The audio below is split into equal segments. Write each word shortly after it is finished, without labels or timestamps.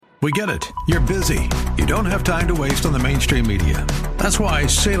We get it. You're busy. You don't have time to waste on the mainstream media. That's why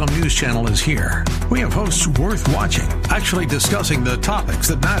Salem News Channel is here. We have hosts worth watching, actually discussing the topics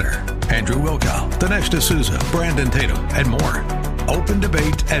that matter. Andrew Wilkow, Dinesh D'Souza, Brandon Tatum, and more. Open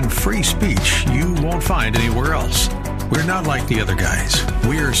debate and free speech you won't find anywhere else. We're not like the other guys.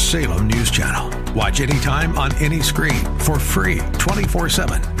 We're Salem News Channel. Watch anytime on any screen for free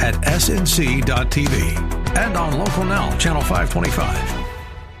 24/7 at snc.tv and on Local Now, Channel 525.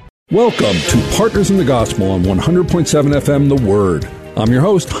 Welcome to Partners in the Gospel on 100.7 FM The Word. I'm your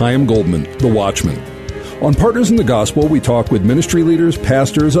host, Chaim Goldman, The Watchman. On Partners in the Gospel, we talk with ministry leaders,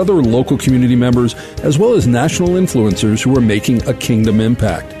 pastors, other local community members, as well as national influencers who are making a kingdom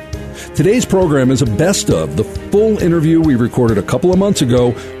impact. Today's program is a best of the full interview we recorded a couple of months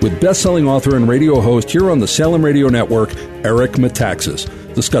ago with best-selling author and radio host here on the Salem Radio Network, Eric Metaxas,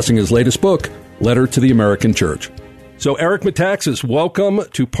 discussing his latest book, Letter to the American Church. So, Eric Metaxas, welcome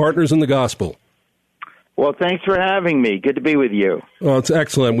to Partners in the Gospel. Well, thanks for having me. Good to be with you. Oh, it's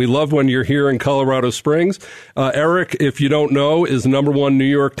excellent. We love when you're here in Colorado Springs. Eric, if you don't know, is the #1 New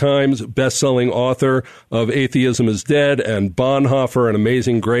York Times best-selling author of Atheism is Dead and Bonhoeffer and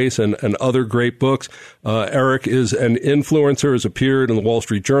Amazing Grace and other great books. Eric is an influencer, has appeared in the Wall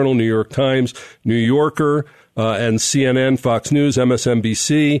Street Journal, New York Times, New Yorker, and CNN, Fox News,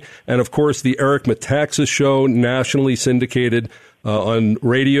 MSNBC, and of course the Eric Metaxas Show, nationally syndicated on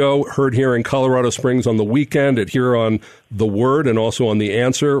radio, heard here in Colorado Springs on the weekend, here on The Word, and also on The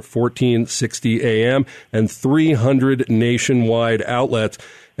Answer, 1460 AM, and 300 nationwide outlets.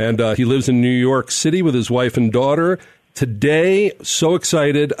 And he lives in New York City with his wife and daughter. Today, so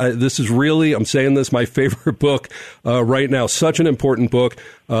excited. This is really, I'm saying this, my favorite book right now. Such an important book.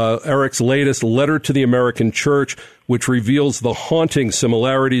 Eric's latest, Letter to the American Church, which reveals the haunting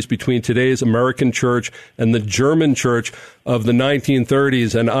similarities between today's American church and the German church of the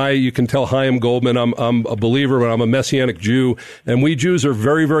 1930s. And you can tell Chaim Goldman, I'm a believer, but I'm a Messianic Jew. And we Jews are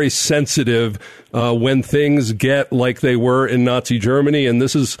very, very sensitive when things get like they were in Nazi Germany. And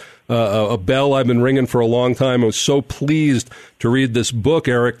this is a bell I've been ringing for a long time. I was so pleased to read this book,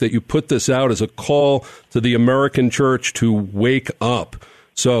 Eric, that you put this out as a call to the American church to wake up.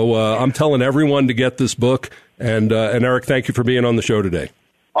 So I'm telling everyone to get this book. And Eric, thank you for being on the show today.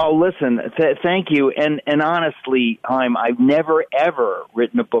 Oh, listen, thank you. And honestly, I've never, ever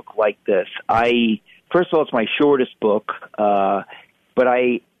written a book like this. First of all, it's my shortest book. But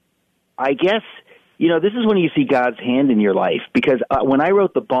I guess, this is when you see God's hand in your life. Because when I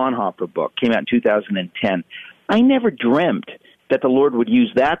wrote the Bonhoeffer book, came out in 2010, I never dreamt that the Lord would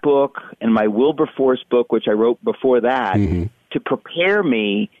use that book and my Wilberforce book, which I wrote before that, to prepare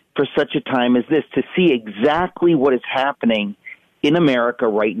me for such a time as this, to see exactly what is happening in America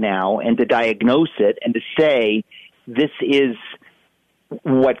right now and to diagnose it and to say this is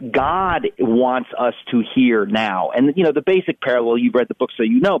what God wants us to hear now. And, the basic parallel, you've read the book so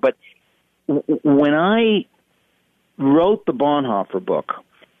you know, but when I wrote the Bonhoeffer book,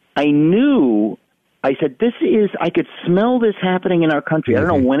 I said, I could smell this happening in our country. I don't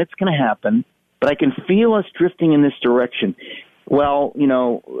know when it's going to happen, but I can feel us drifting in this direction. Well,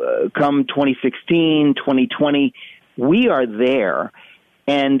 come 2016, 2020, we are there.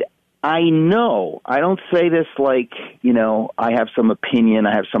 And I know, I don't say this like, I have some opinion,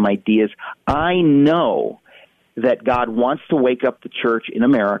 I have some ideas. I know that God wants to wake up the church in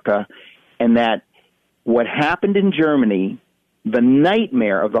America, and that what happened in Germany, the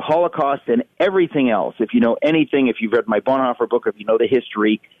nightmare of the Holocaust and everything else, if you know anything, if you've read my Bonhoeffer book, if you know the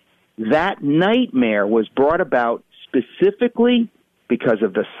history, that nightmare was brought about specifically because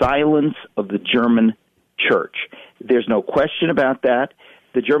of the silence of the German church. There's no question about that.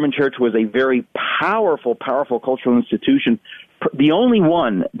 The German church was a very powerful, powerful cultural institution, the only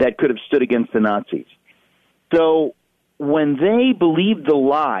one that could have stood against the Nazis. So when they believed the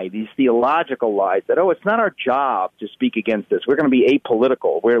lie, these theological lies, that, it's not our job to speak against this, we're going to be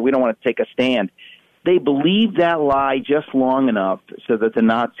apolitical, we don't want to take a stand, they believed that lie just long enough so that the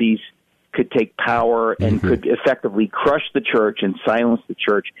Nazis could take power and could effectively crush the church and silence the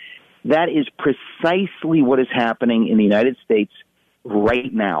church. That is precisely what is happening in the United States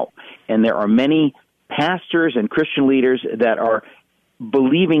right now. And there are many pastors and Christian leaders that are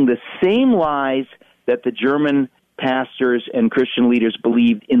believing the same lies that the German pastors and Christian leaders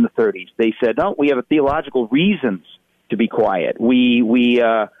believed in the 30s. They said, no, we have theological reasons to be quiet.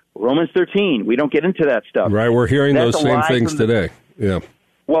 Romans 13, we don't get into that stuff. Right, we're hearing those same things today. Yeah.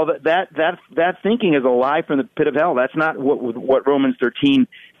 Well, that thinking is a lie from the pit of hell. That's not what Romans 13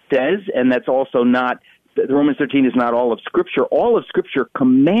 says, and that's also not, Romans 13 is not all of Scripture. All of Scripture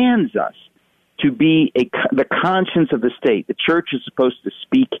commands us to be the conscience of the state. The church is supposed to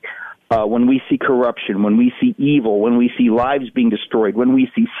speak when we see corruption, when we see evil, when we see lives being destroyed, when we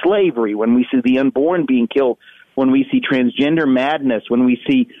see slavery, when we see the unborn being killed, when we see transgender madness, when we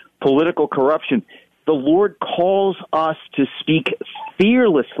see political corruption, the Lord calls us to speak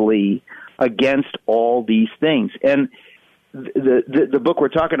fearlessly against all these things. And the book we're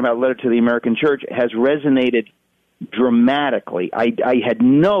talking about, Letter to the American Church, has resonated dramatically. I had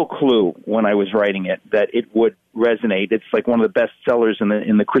no clue when I was writing it that it would resonate. It's like one of the best sellers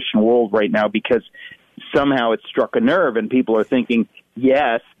in the Christian world right now, because somehow it struck a nerve and people are thinking,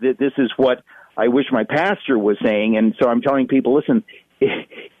 yes, this is what I wish my pastor was saying. And so I'm telling people, listen,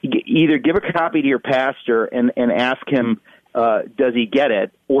 either give a copy to your pastor and ask him, does he get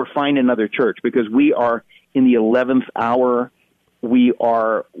it, or find another church, because we are in the 11th hour. We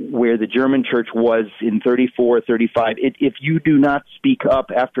are where the German church was in 34, 35. If you do not speak up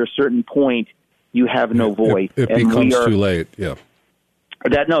after a certain point, you have no voice. It becomes too late, yeah.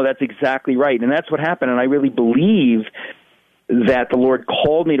 That's exactly right. And that's what happened. And I really believe that the Lord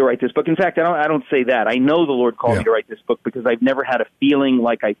called me to write this book. In fact, I don't say that. I know the Lord called me to write this book because I've never had a feeling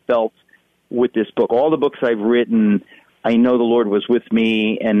like I felt with this book. All the books I've written, I know the Lord was with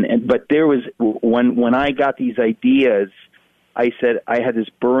me. But there was, when I got these ideas, I said I had this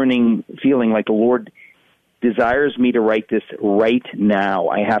burning feeling like the Lord desires me to write this right now.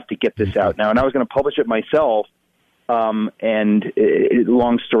 I have to get this out now. And I was going to publish it myself. Long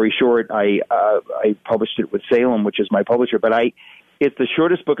story short, I published it with Salem, which is my publisher. But it's the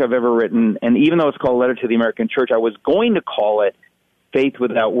shortest book I've ever written. And even though it's called Letter to the American Church, I was going to call it Faith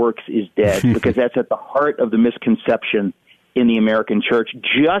Without Works is Dead, because that's at the heart of the misconception in the American church,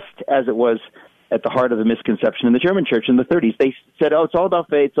 just as it was at the heart of the misconception in the German church in the 30s. They said, it's all about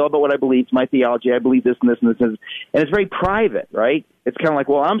faith. It's all about what I believe. It's my theology. I believe this and this and this. And it's very private, right? It's kind of like,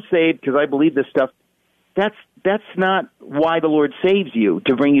 well, I'm saved because I believe this stuff. That's not why the Lord saves you,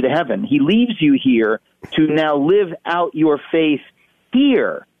 to bring you to heaven. He leaves you here to now live out your faith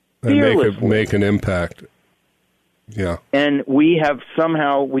here, and make an impact. Yeah. And we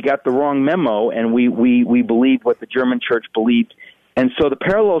got the wrong memo, and we believed what the German church believed. And so the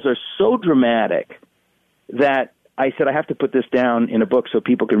parallels are so dramatic that I said I have to put this down in a book so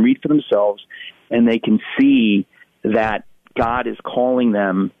people can read for themselves and they can see that God is calling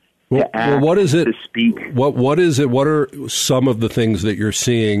them to act, what is it, to speak. What is it? What are some of the things that you're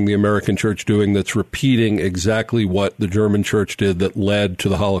seeing the American church doing that's repeating exactly what the German church did that led to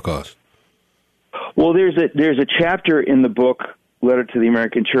the Holocaust? Well, there's a chapter in the book, Letter to the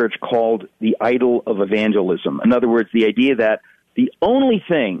American Church, called The Idol of Evangelism. In other words, the idea that the only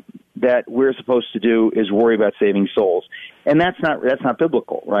thing that we're supposed to do is worry about saving souls. And that's not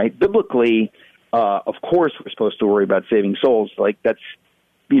biblical, right? Biblically, of course, we're supposed to worry about saving souls. Like, that's,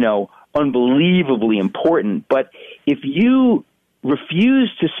 unbelievably important. But if you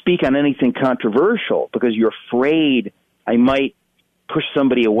refuse to speak on anything controversial because you're afraid I might push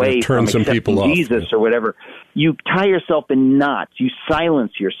somebody away from accepting Jesus or whatever, you tie yourself in knots. You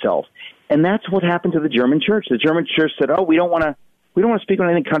silence yourself. And that's what happened to the German church. The German church said, we don't want to speak on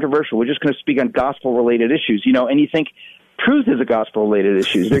anything controversial. We're just going to speak on gospel-related issues. And you think truth is a gospel-related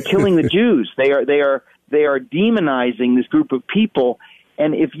issue. They're killing the Jews. They are demonizing this group of people.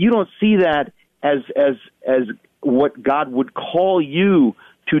 And if you don't see that as what God would call you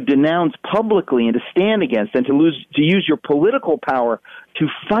to denounce publicly and to stand against, and to use your political power to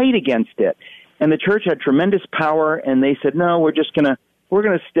fight against it. And the church had tremendous power, and they said, no, we're going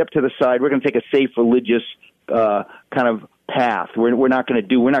to step to the side. We're going to take a safe religious kind of path. We're not going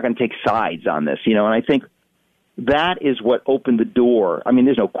to take sides on this, And I think that is what opened the door. I mean,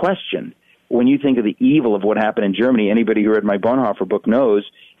 there's no question. When you think of the evil of what happened in Germany, anybody who read my Bonhoeffer book knows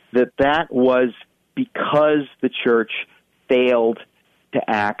that was because the church failed to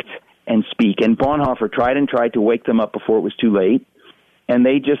act and speak. And Bonhoeffer tried to wake them up before it was too late. And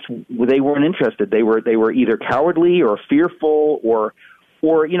they weren't interested. They were either cowardly or fearful or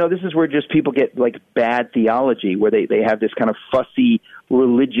this is where just people get like bad theology, where they have this kind of fussy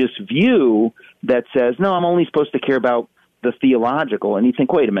religious view that says, no, I'm only supposed to care about the theological. And you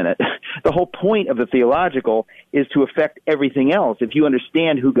think, wait a minute, the whole point of the theological is to affect everything else. If you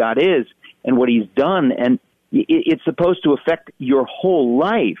understand who God is and what he's done, and it's supposed to affect your whole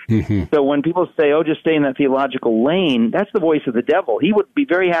life. Mm-hmm. So when people say, just stay in that theological lane, that's the voice of the devil. He would be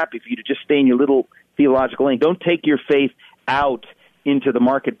very happy for you to just stay in your little theological lane. Don't take your faith out into the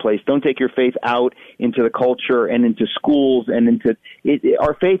marketplace. Don't take your faith out into the culture and into schools and into it.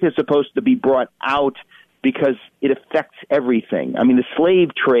 Our faith is supposed to be brought out because it affects everything. I mean, the slave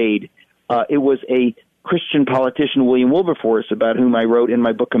trade, it was a Christian politician, William Wilberforce, about whom I wrote in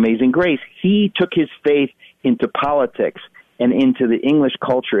my book Amazing Grace. He took his faith into politics, and into the English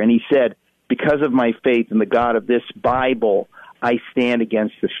culture. And he said, because of my faith in the God of this Bible, I stand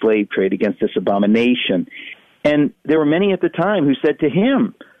against the slave trade, against this abomination. And there were many at the time who said to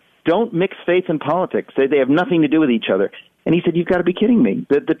him, don't mix faith and politics. They have nothing to do with each other. And he said, you've got to be kidding me.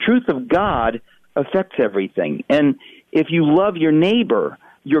 The truth of God affects everything. And if you love your neighbor,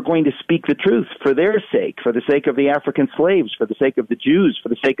 you're going to speak the truth for their sake, for the sake of the African slaves, for the sake of the Jews, for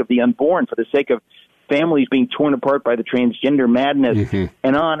the sake of the unborn, for the sake of families being torn apart by the transgender madness,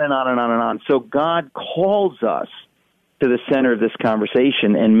 and on and on and on and on. So God calls us to the center of this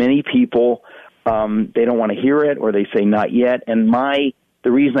conversation, and many people, they don't want to hear it, or they say not yet. And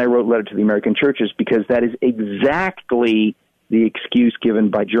the reason I wrote Letter to the American Church is because that is exactly the excuse given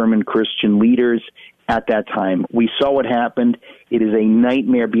by German Christian leaders at that time. We saw what happened. It is a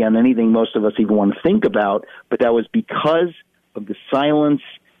nightmare beyond anything most of us even want to think about, but that was because of the silence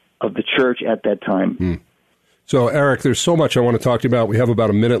of the church at that time. So, Eric, there's so much I want to talk to you about. We have about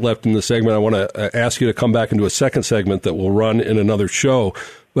a minute left in the segment. I want to ask you to come back into a second segment that will run in another show.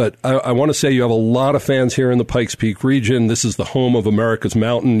 But I want to say you have a lot of fans here in the Pikes Peak region. This is the home of America's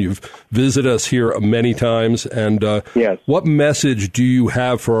Mountain. You've visited us here many times. And yes. What message do you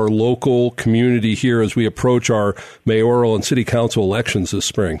have for our local community here as we approach our mayoral and city council elections this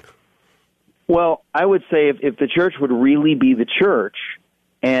spring? Well, I would say if the church would really be the church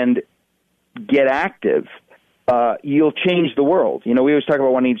and get active, you'll change the world. You know, we always talk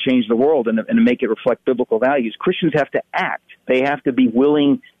about wanting to change the world and to make it reflect biblical values. Christians have to act. They have to be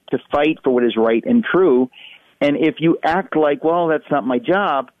willing to fight for what is right and true. And if you act like, well, that's not my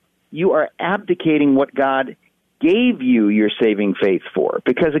job, you are abdicating what God gave you your saving faith for.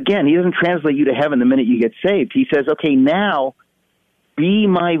 Because, again, he doesn't translate you to heaven the minute you get saved. He says, okay, now be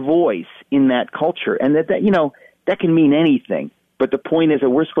my voice in that culture. And that can mean anything. But the point is that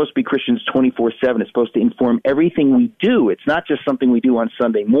we're supposed to be Christians 24/7. It's supposed to inform everything we do. It's not just something we do on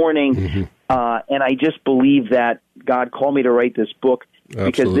Sunday morning. And I just believe that God called me to write this book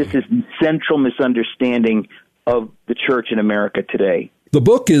because this is the central misunderstanding of the church in America today. The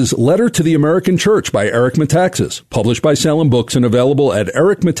book is Letter to the American Church by Eric Metaxas, published by Salem Books and available at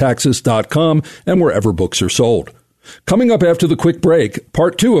ericmetaxas.com and wherever books are sold. Coming up after the quick break,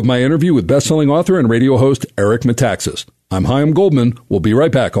 part 2 of my interview with best-selling author and radio host Eric Metaxas. I'm Chaim Goldman. We'll be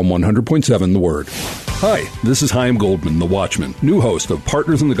right back on 100.7 The Word. Hi, this is Chaim Goldman, the Watchman, new host of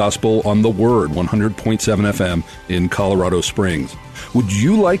Partners in the Gospel on The Word, 100.7 FM in Colorado Springs. Would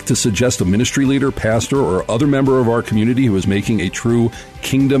you like to suggest a ministry leader, pastor, or other member of our community who is making a true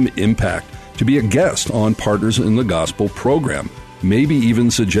kingdom impact to be a guest on Partners in the Gospel program? Maybe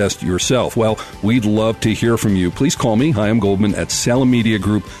even suggest yourself. Well, we'd love to hear from you. Please call me, Chaim Goldman, at Salem Media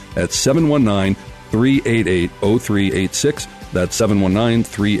Group at 719-388-0386. That's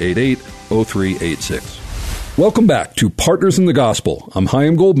 719-388-0386. Welcome back to Partners in the Gospel. I'm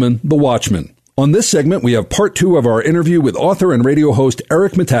Chaim Goldman, the Watchman. On this segment, we have part 2 of our interview with author and radio host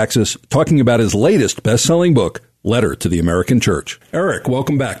Eric Metaxas talking about his latest best-selling book, Letter to the American Church. Eric,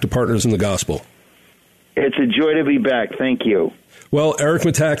 welcome back to Partners in the Gospel. It's a joy to be back. Thank you. Well, Eric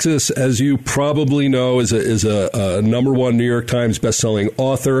Metaxas, as you probably know, is a number one New York Times bestselling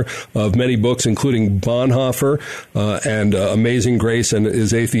author of many books, including Bonhoeffer and Amazing Grace and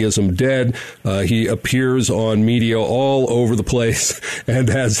Is Atheism Dead? He appears on media all over the place and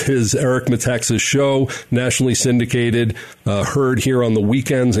has his Eric Metaxas show, nationally syndicated, heard here on the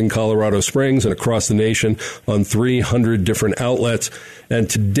weekends in Colorado Springs and across the nation on 300 different outlets. And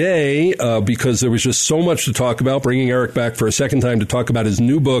today, because there was just so much to talk about, bringing Eric back for a second time to talk about his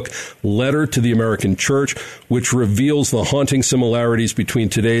new book, Letter to the American Church, which reveals the haunting similarities between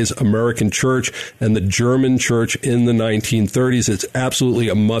today's American church and the German church in the 1930s. It's absolutely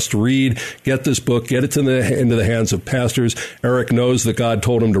a must-read. Get this book. Get it into the hands of pastors. Eric knows that God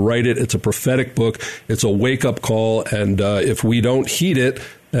told him to write it. It's a prophetic book. It's a wake-up call. And if we don't heed it,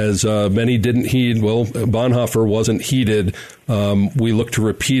 as many didn't heed, well, Bonhoeffer wasn't heeded. We look to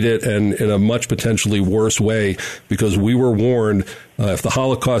repeat it, and in a much potentially worse way, because we were warned. If the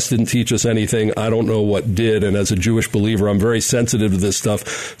Holocaust didn't teach us anything, I don't know what did. And as a Jewish believer, I'm very sensitive to this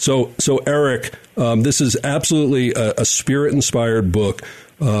stuff. So Eric, this is absolutely a Spirit-inspired book.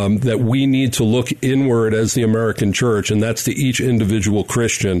 That we need to look inward as the American church, and that's to each individual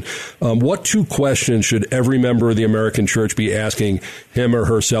Christian. What 2 questions should every member of the American church be asking him or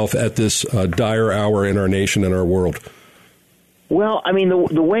herself at this dire hour in our nation and our world? Well, I mean,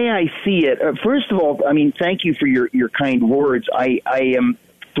 the way I see it, first of all, I mean, thank you for your kind words. I am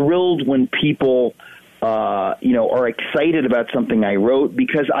thrilled when people are excited about something I wrote,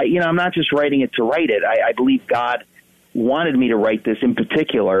 because I'm not just writing it to write it. I believe God wanted me to write this in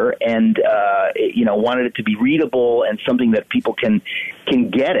particular, and wanted it to be readable and something that people can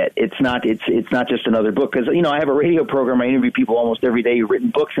get it. It's not just another book, because I have a radio program. I interview people almost every day who've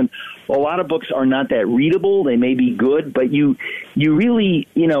written books, and a lot of books are not that readable. They may be good, but you really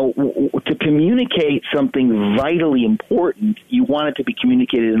to communicate something vitally important, you want it to be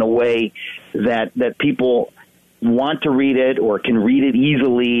communicated in a way that people want to read it or can read it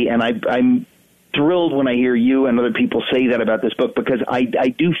easily. And I'm thrilled when I hear you and other people say that about this book, because I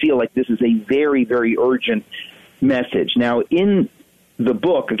do feel like this is a very, very urgent message. Now, in the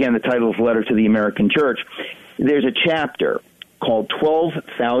book, again, the title is Letter to the American Church, there's a chapter called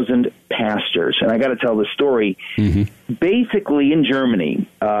 12,000 Pastors. And I got to tell the story. Mm-hmm. Basically, in Germany,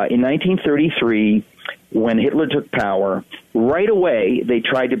 in 1933, when Hitler took power, right away they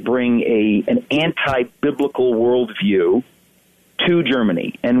tried to bring an anti-biblical worldview to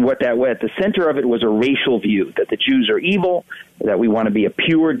Germany. And what that was, at the center of it was a racial view, that the Jews are evil, that we want to be a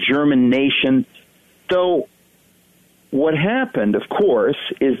pure German nation. So what happened, of course,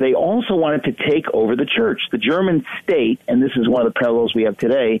 is they also wanted to take over the church. The German state, and this is one of the parallels we have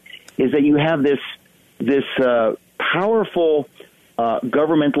today, is that you have this powerful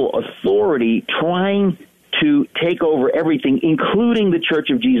governmental authority trying to take over everything, including the Church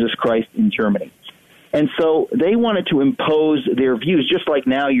of Jesus Christ in Germany. And so they wanted to impose their views, just like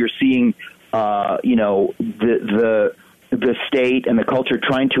now you're seeing, the state and the culture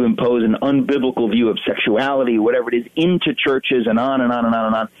trying to impose an unbiblical view of sexuality, whatever it is, into churches and on and on and on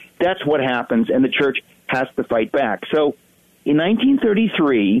and on. That's what happens, and the church has to fight back. So in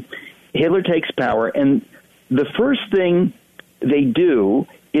 1933, Hitler takes power, and the first thing they do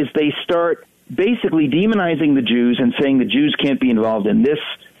is they start basically demonizing the Jews and saying the Jews can't be involved in this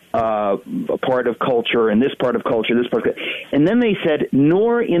part of culture and this part of culture, this part of culture. And then they said,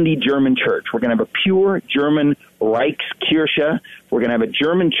 nor in the German church. We're going to have a pure German Reichskirche. We're going to have a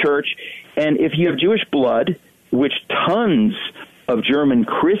German church. And if you have Jewish blood, which tons of German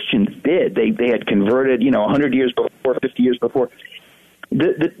Christians did, they had converted, 100 years before, 50 years before.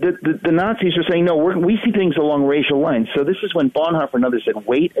 The Nazis are saying, no, we see things along racial lines. So this is when Bonhoeffer and others said,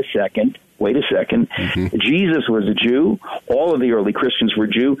 wait a second. Mm-hmm. Jesus was a Jew. All of the early Christians were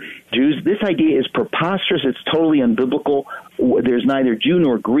Jews. This idea is preposterous. It's totally unbiblical. There's neither Jew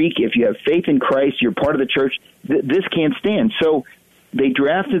nor Greek. If you have faith in Christ, you're part of the church. This can't stand. So they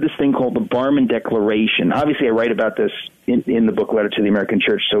drafted this thing called the Barmen Declaration. Obviously, I write about this in the book Letter to the American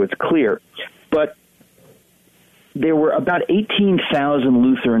Church, so it's clear. But there were about 18,000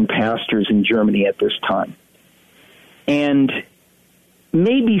 Lutheran pastors in Germany at this time. And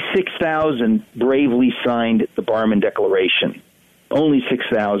maybe 6,000 bravely signed the Barmen Declaration. Only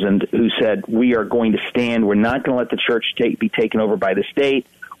 6,000 who said, we are going to stand. We're not going to let the church be taken over by the state.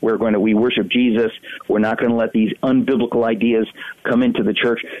 We worship Jesus. We're not going to let these unbiblical ideas come into the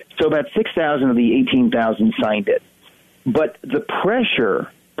church. So about 6,000 of the 18,000 signed it. But the pressure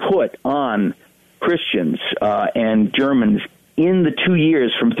put on Christians and Germans in the 2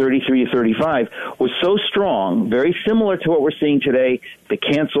 years from 33 to 35 was so strong, very similar to what we're seeing today, the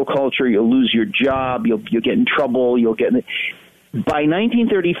cancel culture. You'll lose your job, you'll get in trouble, By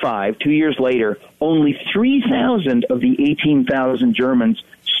 1935, 2 years later, only 3,000 of the 18,000 Germans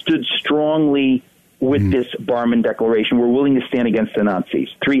stood strongly with this Barmen Declaration, were willing to stand against the Nazis,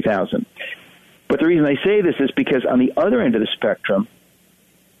 3,000. But the reason I say this is because on the other end of the spectrum,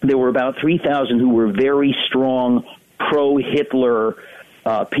 there were about 3,000 who were very strong pro-Hitler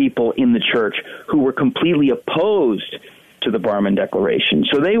people in the church who were completely opposed to the Barmen Declaration.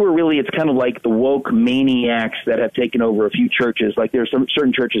 So they were really, it's kind of like the woke maniacs that have taken over a few churches. Like there's some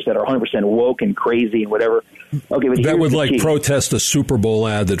certain churches that are 100% woke and crazy and whatever. Okay, but that would protest a Super Bowl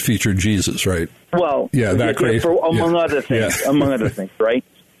ad that featured Jesus, right? Well, yeah, that crazy. Among other things, among other things, right?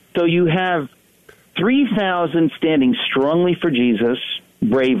 So you have 3,000 standing strongly for Jesus,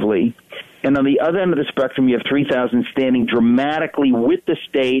 bravely, and on the other end of the spectrum, you have 3,000 standing dramatically with the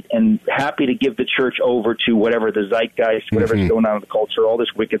state and happy to give the church over to whatever the zeitgeist, whatever's going on in the culture, all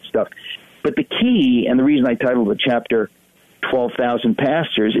this wicked stuff. But the key, and the reason I titled the chapter 12,000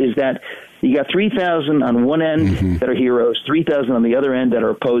 Pastors, is that you got 3,000 on one end that are heroes, 3,000 on the other end that are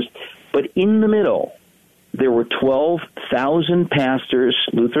opposed. But in the middle, there were 12,000 pastors,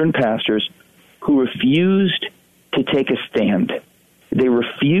 Lutheran pastors, who refused to take a stand. They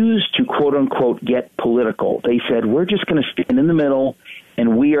refused to, quote-unquote, get political. They said, we're just going to stand in the middle,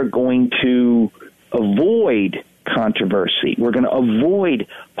 and we are going to avoid controversy. We're going to avoid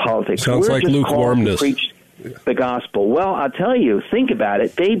politics. Sounds like lukewarmness. We're just called to preach the gospel. Well, I'll tell you, think about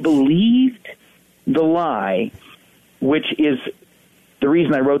it. They believed the lie, which is the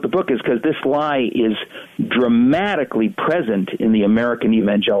reason I wrote the book is because this lie is dramatically present in the American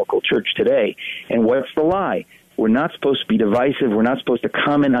evangelical church today. And what's the lie? We're not supposed to be divisive. We're not supposed to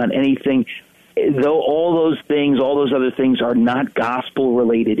comment on anything. Though all those things, all those other things are not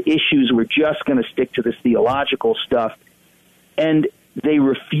gospel-related issues, we're just going to stick to this theological stuff. And they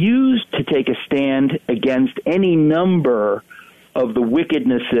refused to take a stand against any number of the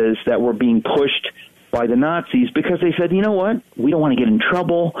wickednesses that were being pushed by the Nazis, because they said, you know what, we don't want to get in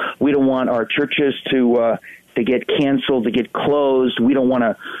trouble. We don't want our churches to get canceled, to get closed. We don't want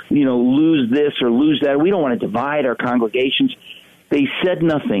to, lose this or lose that. We don't want to divide our congregations. They said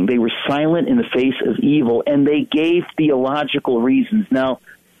nothing. They were silent in the face of evil, and they gave theological reasons. Now,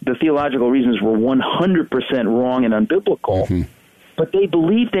 the theological reasons were 100% wrong and unbiblical, mm-hmm. but they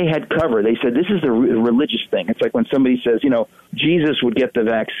believed they had cover. They said, this is a religious thing. It's like when somebody says, Jesus would get the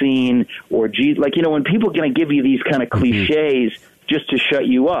vaccine, or when people are going to give you these kind of cliches just to shut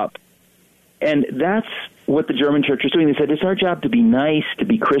you up. And that's what the German church was doing. They said, it's our job to be nice, to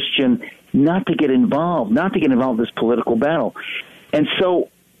be Christian, not to get involved in this political battle. And so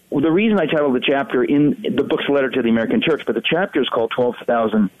the reason I titled the chapter in the book's Letter to the American Church, but the chapter is called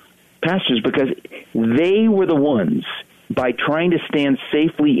 12,000 Pastors, because they were the ones, by trying to stand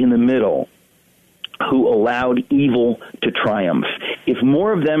safely in the middle, who allowed evil to triumph. If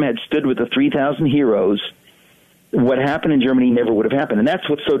more of them had stood with the 3,000 heroes, what happened in Germany never would have happened. And that's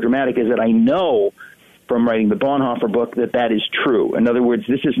what's so dramatic, is that I know from writing the Bonhoeffer book that is true. In other words,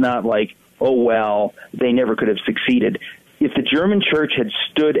 this is not like, oh, well, they never could have succeeded. If the German church had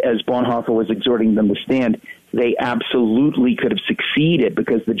stood as Bonhoeffer was exhorting them to stand, they absolutely could have succeeded,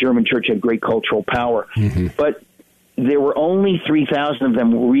 because the German church had great cultural power. Mm-hmm. But there were only 3,000 of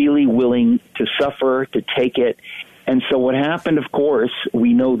them really willing to suffer, to take it. And so what happened, of course,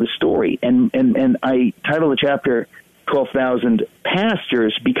 we know the story. And I titled the chapter 12,000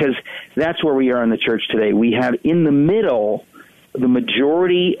 Pastors, because that's where we are in the church today. We have in the middle the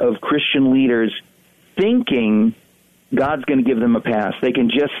majority of Christian leaders thinking God's going to give them a pass. They can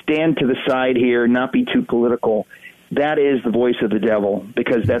just stand to the side here, not be too political. That is the voice of the devil,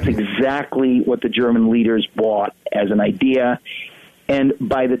 because that's exactly what the German leaders bought as an idea. And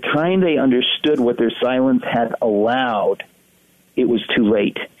by the time they understood what their silence had allowed, it was too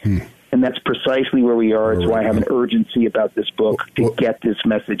late. And that's precisely where we are. It's why I have an urgency about this book, to get this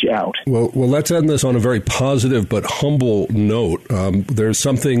message out. Well, let's end this on a very positive but humble note. There's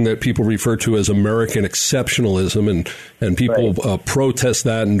something that people refer to as American exceptionalism, and people protest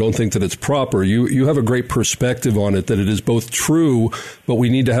that and don't think that it's proper. You have a great perspective on it, that it is both true, but we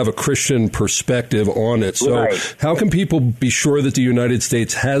need to have a Christian perspective on it. So how can people be sure that the United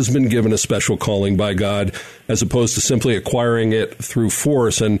States has been given a special calling by God, as opposed to simply acquiring it through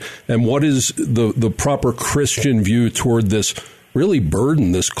force? And what is the proper Christian view toward this really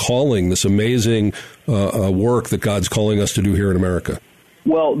burden, this calling, this amazing work that God's calling us to do here in America?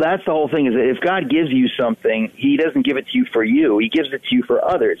 Well, that's the whole thing, is that if God gives you something, he doesn't give it to you for you. He gives it to you for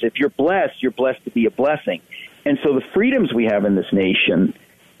others. If you're blessed to be a blessing. And so the freedoms we have in this nation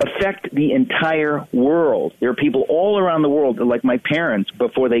affect the entire world. There are people all around the world, like my parents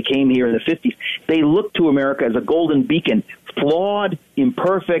before they came here in the 50s. They looked to America as a golden beacon, flawed,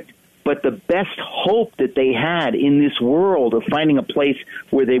 imperfect, but the best hope that they had in this world of finding a place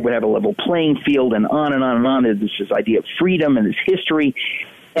where they would have a level playing field, and on and on and on. There's this idea of freedom and this history.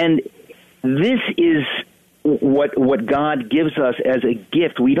 And this is what God gives us as a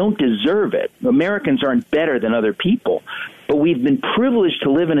gift. We don't deserve it. Americans aren't better than other people, but we've been privileged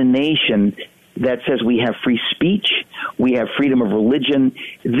to live in a nation that says we have free speech, we have freedom of religion.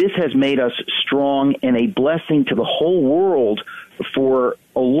 This has made us strong and a blessing to the whole world for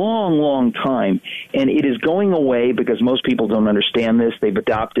a long, long time. And it is going away because most people don't understand this. They've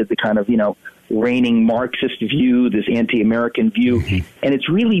adopted the kind of, reigning Marxist view, this anti-American view. Mm-hmm. And it's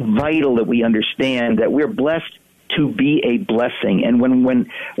really vital that we understand that we're blessed to be a blessing. And when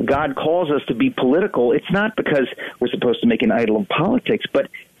God calls us to be political, it's not because we're supposed to make an idol of politics, but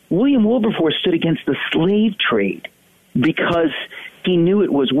William Wilberforce stood against the slave trade because he knew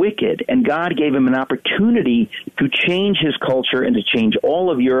it was wicked, and God gave him an opportunity to change his culture and to change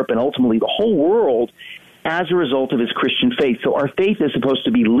all of Europe and ultimately the whole world as a result of his Christian faith. So our faith is supposed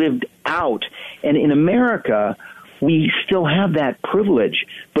to be lived out. And in America, we still have that privilege,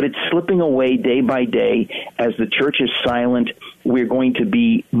 but it's slipping away day by day. As the church is silent, we're going to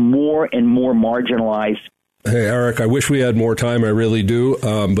be more and more marginalized. Hey, Eric, I wish we had more time. I really do.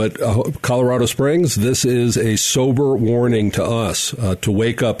 But Colorado Springs, this is a sober warning to us to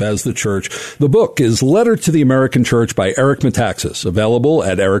wake up as the church. The book is Letter to the American Church by Eric Metaxas, available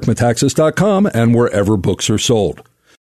at ericmetaxas.com and wherever books are sold.